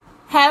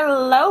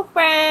Hello,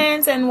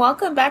 friends, and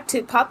welcome back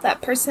to Pop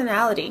That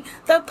Personality,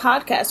 the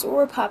podcast where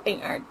we're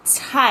popping our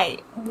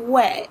tight,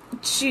 wet,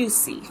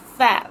 juicy,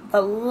 fat,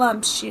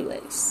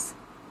 voluptuous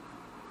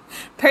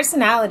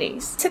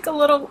personalities. Took a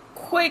little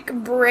quick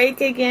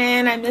break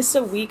again. I missed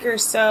a week or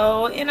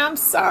so, and I'm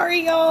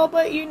sorry, y'all,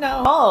 but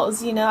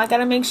I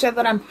gotta make sure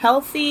that I'm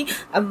healthy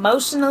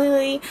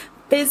emotionally,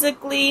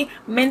 physically,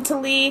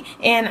 mentally,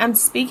 and I'm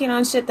speaking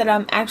on shit that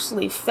I'm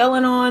actually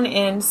feeling on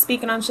and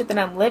speaking on shit that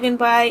I'm living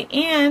by.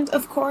 And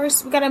of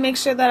course, we gotta make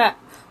sure that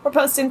we're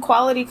posting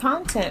quality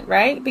content,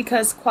 right?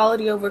 Because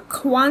quality over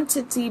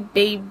quantity,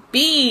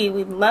 baby.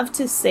 We love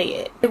to say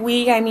it.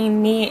 We, I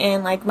mean me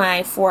and like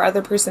my 4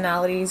 other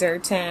personalities or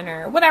 10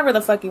 or whatever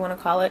the fuck you want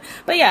to call it.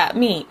 But yeah,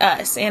 me,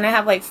 us. And I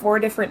have like 4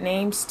 different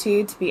names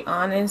too, to be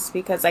honest,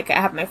 because like I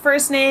have my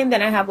first name,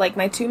 then I have like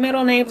my 2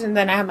 middle names, and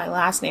then I have my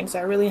last name. So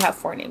I really have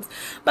 4 names.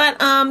 But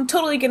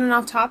totally getting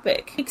off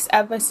topic. Next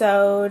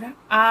episode,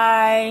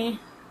 I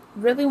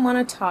really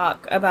want to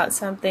talk about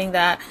something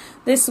that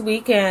this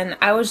weekend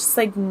I was just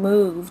like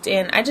moved,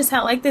 and I just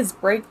had like this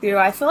breakthrough.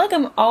 I feel like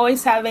I'm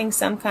always having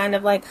some kind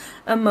of like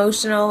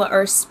emotional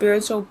or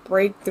spiritual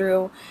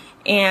breakthrough,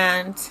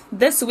 and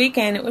this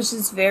weekend it was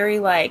just very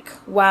like,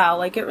 wow,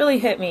 like it really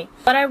hit me.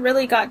 What I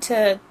really got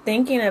to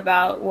thinking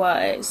about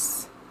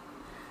was,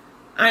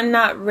 I'm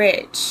not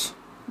rich,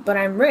 but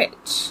I'm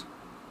rich.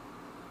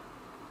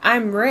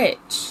 I'm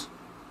rich,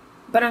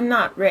 but I'm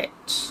not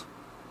rich.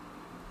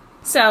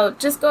 So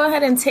just go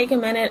ahead and take a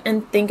minute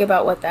and think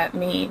about what that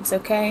means,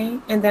 okay?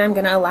 And then I'm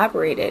going to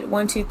elaborate it.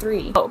 1, 2,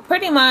 3. So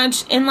pretty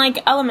much in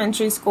like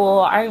elementary school,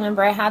 I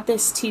remember I had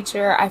this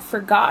teacher. I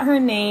forgot her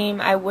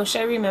name. I wish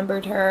I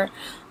remembered her.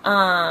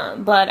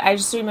 But I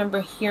just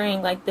remember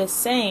hearing like this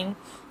saying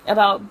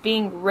about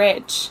being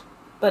rich,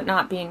 but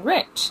not being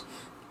rich.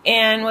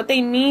 And what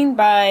she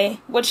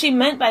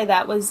meant by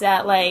that was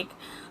that like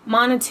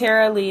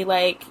monetarily,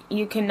 like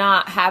you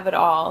cannot have it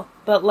all,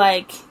 but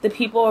like the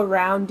people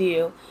around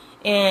you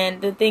and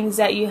the things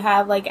that you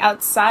have like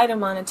outside of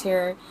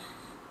monetarily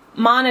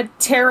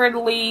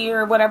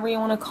or whatever you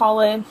want to call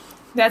it,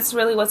 that's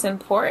really what's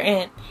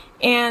important.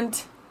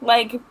 And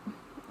like,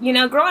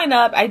 growing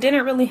up, I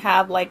didn't really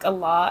have like a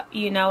lot,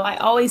 I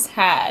always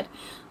had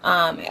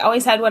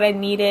what I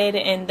needed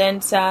and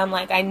then some.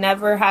 Like I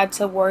never had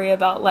to worry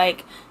about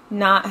like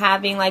not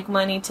having like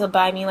money to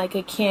buy me like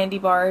a candy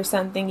bar or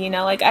something,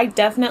 like I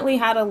definitely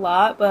had a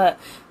lot, but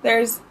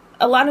there's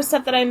a lot of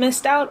stuff that I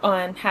missed out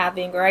on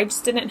having, or I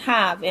just didn't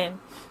have. And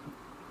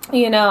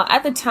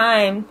at the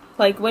time,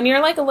 like when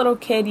you're like a little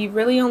kid, you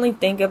really only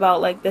think about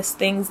like the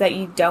things that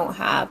you don't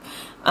have.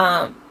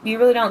 You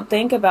really don't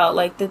think about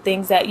like the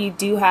things that you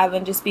do have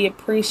and just be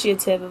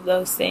appreciative of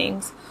those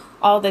things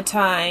all the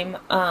time.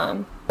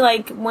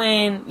 Like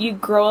when you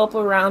grow up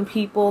around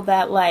people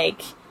that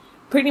like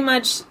pretty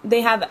much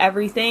they have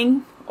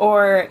everything,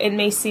 or it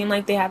may seem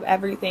like they have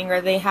everything, or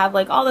they have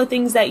like all the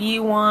things that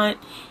you want.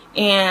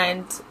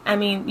 And I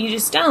mean, you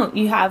just don't.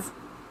 You have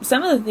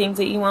some of the things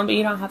that you want, but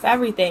you don't have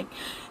everything.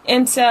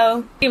 And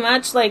so pretty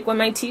much like when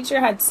my teacher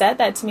had said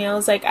that to me, I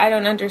was like, I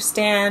don't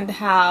understand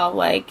how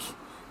like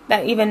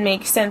that even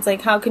makes sense.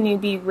 Like, how can you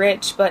be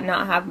rich but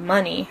not have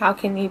money? How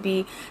can you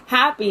be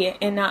happy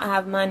and not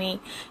have money?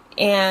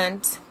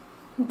 And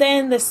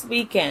then this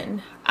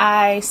weekend,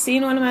 I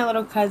seen one of my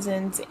little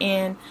cousins,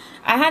 and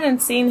I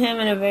hadn't seen him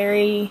in a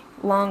very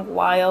long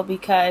while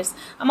because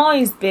I'm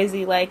always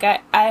busy. Like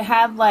I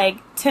have like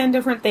 10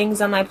 different things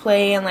on my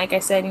plate, and like I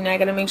said, I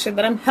gotta make sure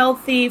that I'm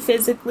healthy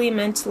physically,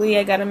 mentally.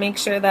 I gotta make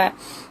sure that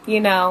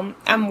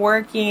I'm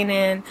working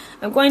and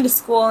I'm going to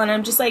school, and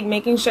I'm just like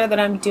making sure that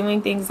I'm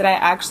doing things that I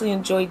actually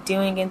enjoy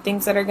doing and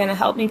things that are gonna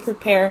help me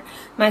prepare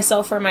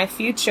myself for my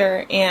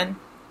future and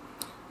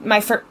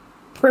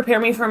prepare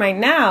me for my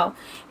now.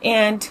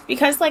 And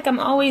because like I'm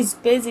always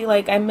busy,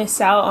 like I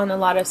miss out on a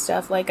lot of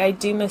stuff. Like I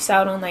do miss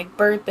out on like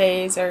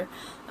birthdays or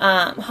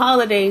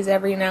holidays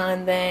every now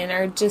and then,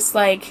 or just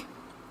like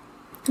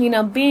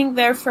being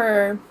there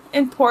for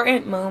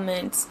important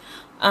moments.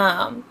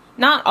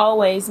 Not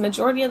always.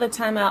 Majority of the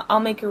time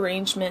I'll make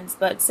arrangements,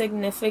 but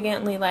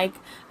significantly like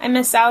I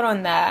miss out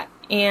on that.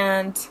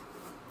 And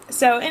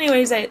so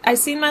anyways, I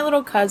seen my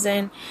little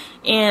cousin,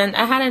 and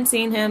I hadn't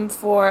seen him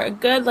for a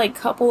good like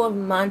couple of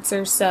months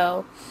or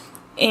so.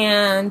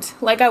 And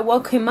like I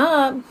woke him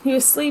up, he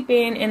was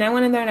sleeping, and I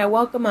went in there and I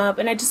woke him up,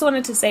 and I just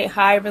wanted to say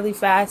hi really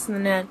fast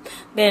and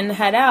then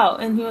head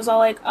out. And he was all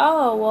like,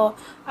 oh, well,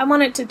 I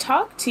wanted to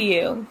talk to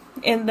you.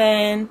 And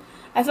then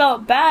I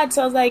felt bad,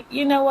 so I was like,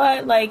 you know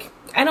what, like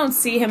I don't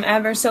see him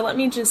ever, so let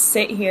me just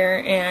sit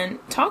here and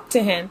talk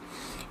to him.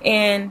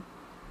 And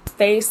his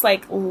face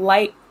like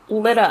lit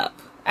up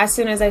as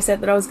soon as I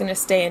said that I was going to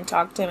stay and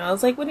talk to him. I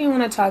was like, what do you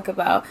want to talk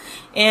about?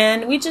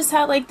 And we just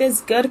had like this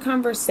good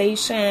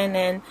conversation.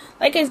 And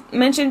like I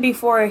mentioned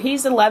before,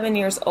 he's 11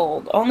 years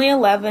old, only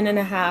 11 and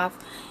a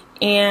half.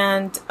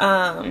 And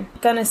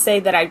gonna say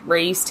that I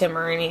raised him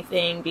or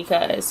anything,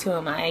 because who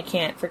am I? I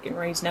can't freaking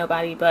raise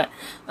nobody. But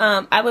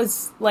I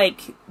was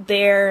like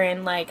there,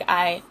 and like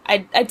I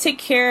took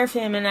care of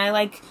him, and I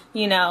like,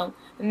 you know,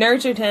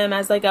 nurtured him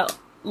as like a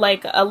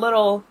like a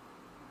little,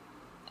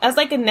 as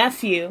like a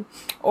nephew,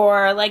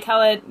 or like how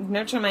I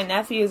nurture my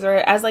nephews, or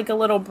as like a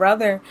little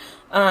brother.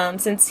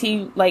 Since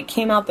he like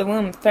came out the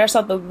womb, fresh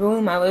out the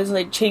womb, I was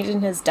like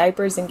changing his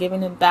diapers and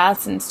giving him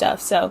baths and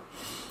stuff. So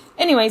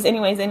anyways,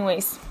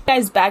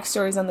 guys,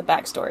 backstories on the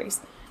backstories.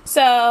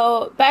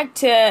 So back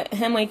to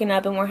him waking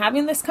up, and we're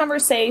having this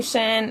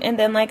conversation, and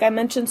then like I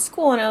mentioned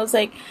school, and I was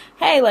like,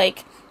 hey,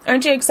 like,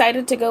 aren't you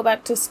excited to go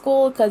back to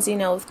school? Because, you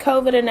know, with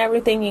COVID and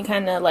everything, you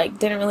kind of like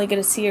didn't really get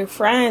to see your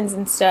friends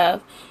and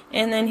stuff.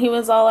 And then he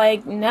was all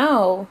like,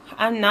 no,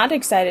 I'm not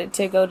excited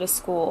to go to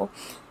school.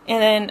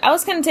 And then I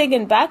was kind of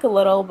taken back a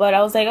little, but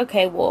I was like,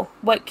 okay, well,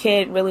 what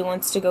kid really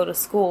wants to go to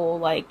school?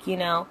 Like, you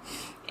know.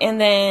 And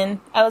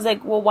then I was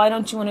like, well, why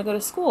don't you want to go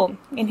to school?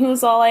 And he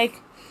was all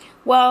like,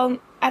 well,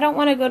 I don't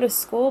want to go to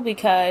school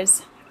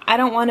because I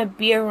don't want to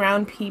be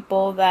around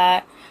people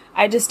that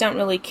I just don't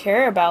really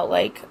care about.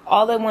 Like,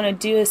 all I want to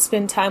do is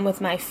spend time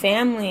with my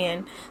family,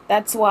 and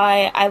that's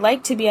why I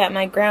like to be at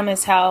my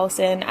grandma's house,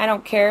 and I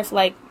don't care if,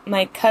 like,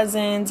 my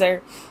cousins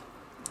or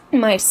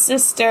my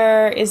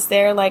sister is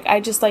there. Like, I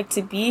just like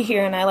to be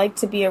here, and I like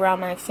to be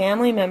around my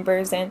family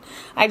members, and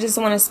I just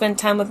want to spend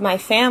time with my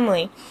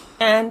family.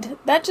 And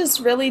that just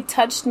really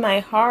touched my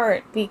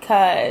heart,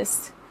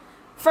 because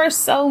for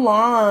so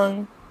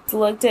long, I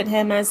looked at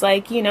him as,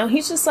 like, you know,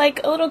 he's just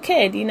like a little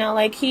kid, you know,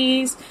 like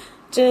he's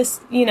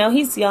just, you know,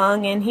 he's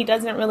young and he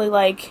doesn't really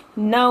like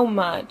know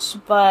much.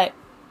 But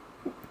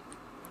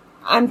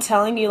I'm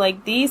telling you,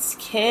 like, these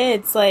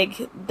kids,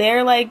 like,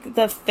 they're like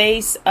the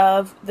face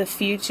of the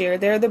future.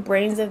 They're the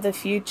brains of the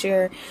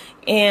future.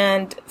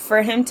 And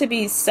for him to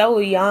be so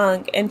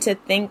young and to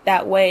think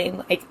that way,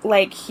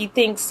 like he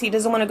thinks he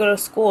doesn't want to go to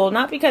school,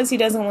 not because he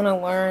doesn't want to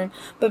learn,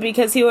 but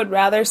because he would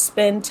rather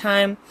spend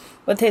time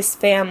with his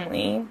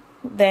family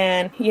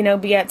than, you know,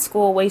 be at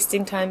school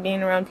wasting time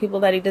being around people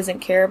that he doesn't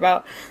care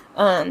about.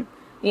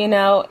 You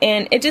know,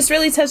 and it just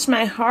really touched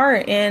my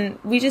heart, and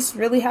we just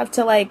really have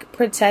to like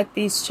protect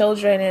these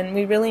children, and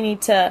we really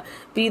need to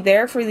be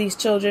there for these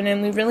children,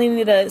 and we really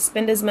need to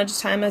spend as much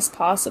time as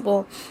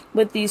possible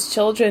with these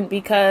children,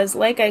 because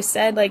like I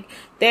said, like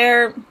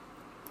they're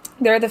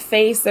the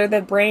face, they're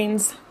the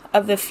brains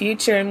of the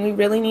future, and we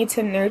really need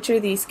to nurture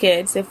these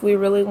kids if we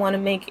really want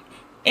to make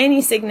any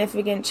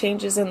significant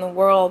changes in the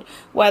world,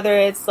 whether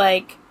it's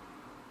like,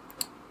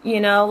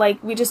 you know,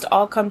 like we just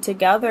all come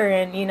together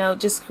and, you know,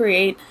 just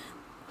create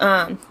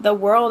the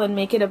world and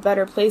make it a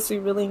better place. We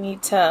really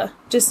need to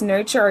just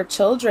nurture our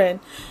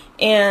children.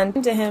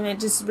 And to him, it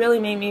just really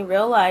made me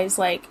realize,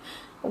 like,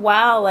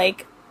 wow,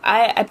 like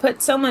I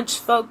put so much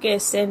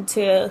focus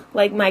into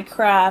like my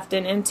craft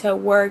and into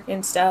work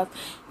and stuff,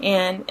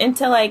 and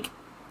into like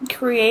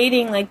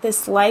creating like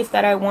this life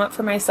that I want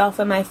for myself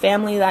and my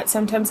family, that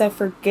sometimes I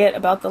forget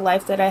about the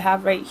life that I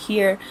have right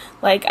here.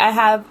 Like, I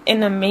have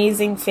an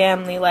amazing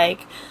family.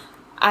 Like,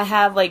 I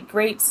have like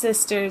great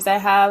sisters. I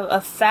have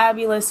a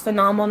fabulous,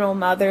 phenomenal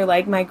mother.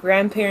 Like, my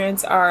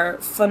grandparents are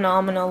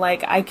phenomenal.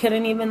 Like, I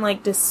couldn't even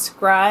like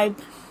describe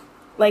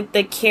like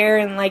the care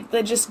and like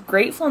the just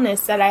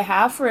gratefulness that I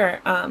have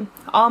for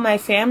all my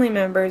family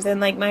members,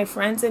 and like my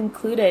friends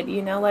included.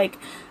 You know, like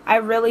I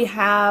really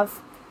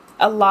have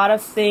a lot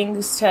of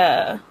things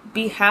to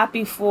be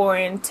happy for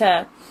and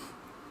to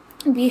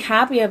be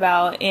happy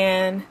about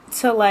and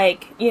to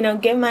like, you know,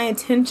 give my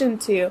attention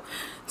to.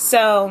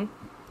 So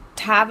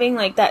having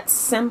like that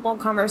simple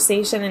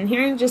conversation and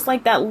hearing just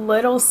like that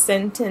little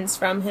sentence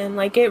from him,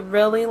 like it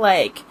really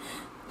like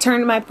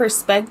turned my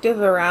perspective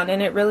around,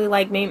 and it really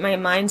like made my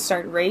mind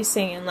start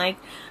racing. And like,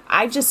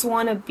 I just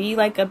want to be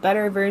like a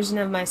better version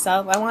of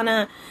myself. I want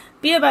to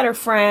be a better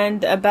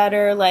friend, a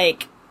better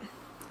like,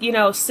 you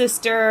know,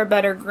 sister, a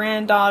better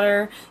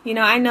granddaughter. You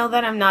know, I know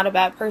that I'm not a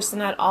bad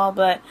person at all,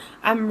 but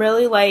I'm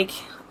really like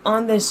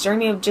on this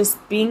journey of just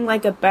being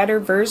like a better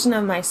version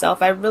of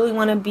myself. I really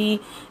want to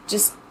be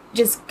just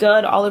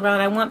good all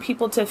around. I want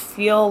people to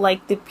feel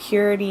like the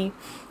purity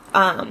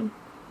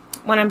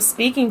when I'm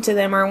speaking to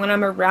them or when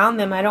I'm around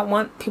them. I don't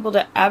want people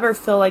to ever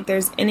feel like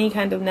there's any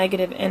kind of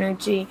negative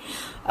energy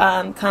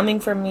coming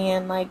from me.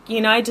 And like,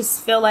 you know, I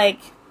just feel like,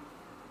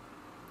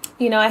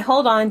 you know, I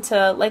hold on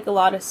to like a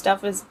lot of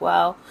stuff as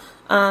well,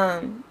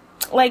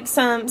 like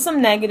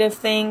some negative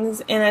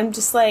things, and I'm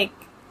just like,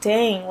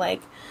 dang,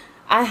 like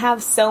I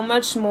have so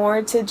much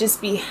more to just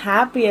be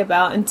happy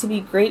about and to be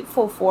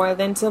grateful for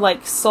than to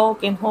like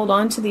sulk and hold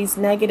on to these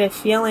negative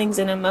feelings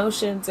and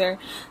emotions, or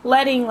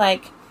letting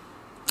like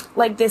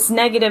this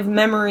negative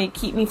memory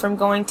keep me from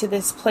going to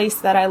this place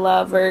that I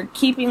love, or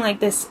keeping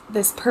like this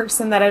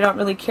person that I don't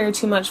really care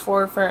too much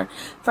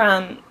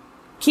from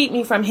keep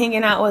me from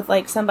hanging out with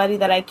like somebody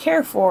that I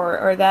care for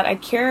or that I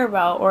care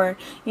about, or,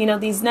 you know,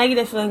 these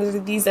negative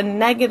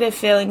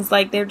feelings,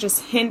 like they're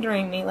just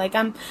hindering me. Like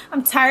I'm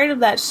tired of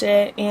that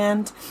shit,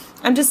 and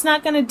I'm just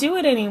not going to do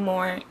it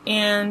anymore.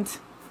 And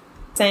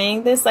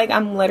saying this, like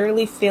I'm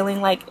literally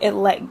feeling like it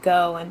let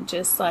go and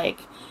just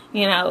like,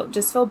 you know,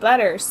 just feel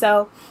better.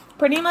 So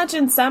pretty much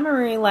in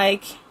summary,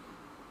 like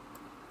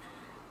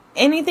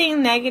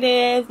anything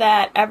negative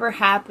that ever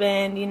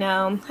happened, you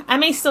know, I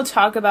may still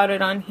talk about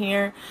it on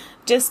here,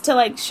 just to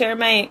like share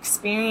my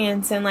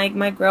experience and like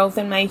my growth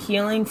and my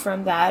healing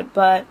from that.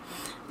 But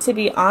to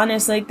be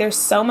honest, like there's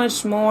so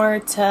much more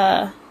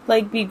to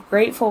like be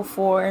grateful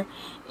for,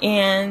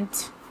 and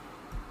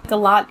a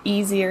lot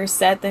easier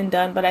said than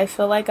done. But I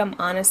feel like I'm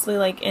honestly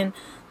like in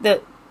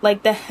the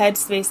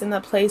headspace, in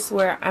the place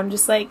where I'm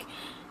just like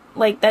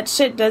that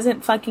shit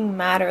doesn't fucking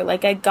matter.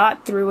 Like I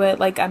got through it.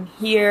 Like I'm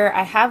here.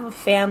 I have a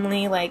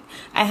family. Like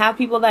I have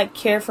people that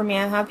care for me.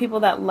 I have people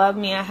that love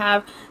me. I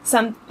have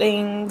some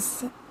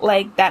things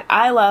like that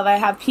I love. I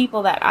have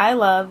people that I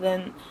love,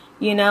 and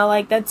you know,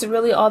 like that's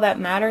really all that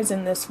matters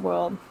in this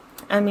world.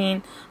 I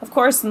mean, of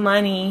course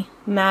money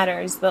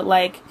matters, but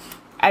like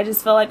I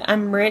just feel like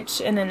I'm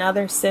rich in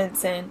another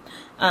sense. And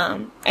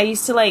I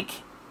used to like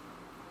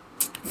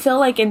feel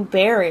like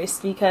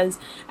embarrassed because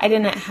I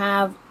didn't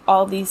have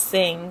all these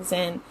things.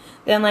 And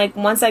then like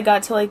once I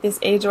got to like this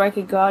age where I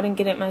could go out and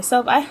get it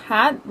myself, I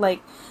had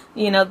like,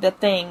 you know, the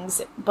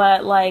things,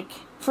 but like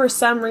for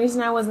some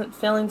reason I wasn't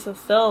feeling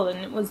fulfilled. And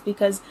it was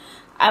because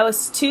I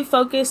was too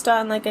focused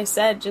on, like I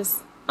said,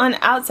 just on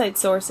outside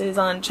sources,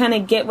 on trying to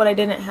get what I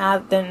didn't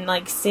have than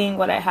like seeing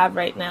what I have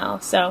right now.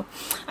 So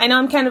I know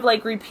I'm kind of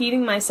like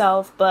repeating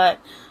myself, but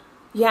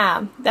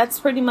yeah, that's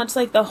pretty much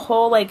like the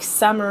whole like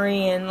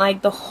summary and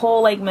like the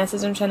whole like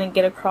message I'm trying to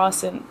get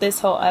across in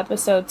this whole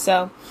episode.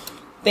 So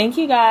thank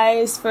you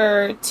guys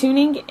for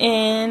tuning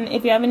in.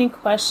 If you have any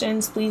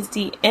questions, please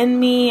DM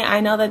me. I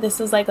know that this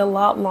was like a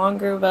lot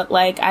longer, but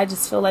like I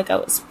just feel like I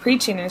was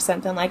preaching or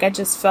something. Like I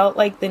just felt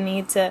like the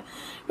need to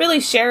really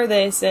share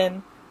this.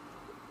 And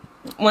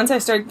once I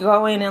start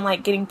going and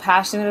like getting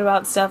passionate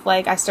about stuff,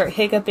 like I start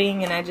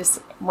hiccuping and I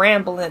just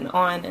rambling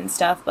on and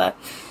stuff. But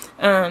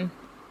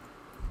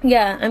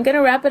yeah, I'm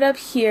gonna wrap it up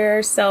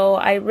here. So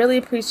I really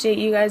appreciate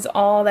you guys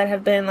all that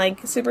have been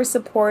like super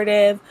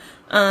supportive.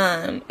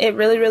 It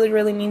really, really,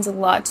 really means a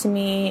lot to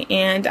me,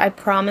 and I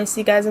promise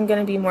you guys I'm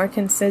gonna be more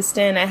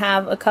consistent. I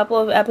have a couple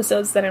of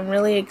episodes that I'm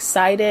really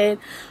excited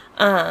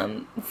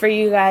for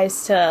you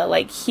guys to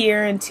like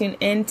hear and tune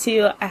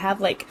into. I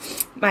have like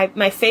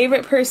my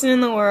favorite person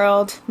in the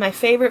world, my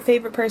favorite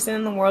person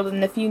in the world,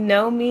 and if you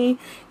know me,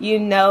 you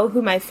know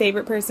who my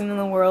favorite person in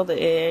the world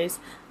is.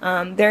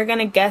 They're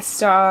gonna guest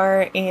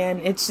star,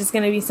 and it's just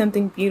gonna be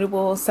something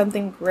beautiful,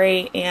 something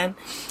great, and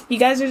you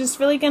guys are just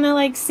really gonna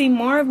like see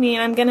more of me,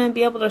 and I'm gonna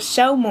be able to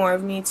show more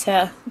of me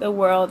to the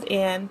world,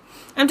 and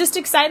I'm just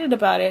excited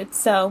about it.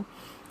 So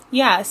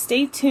yeah,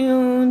 stay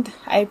tuned.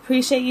 I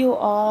appreciate you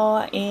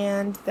all,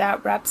 and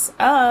that wraps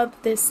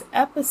up this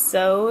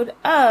episode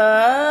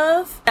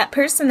of That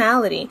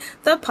Personality,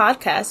 the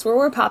podcast where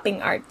we're popping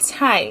our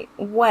tight,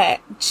 wet,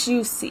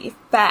 juicy,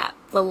 fat,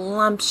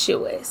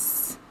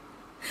 voluptuous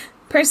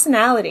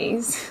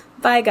personalities.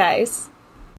 Bye, guys.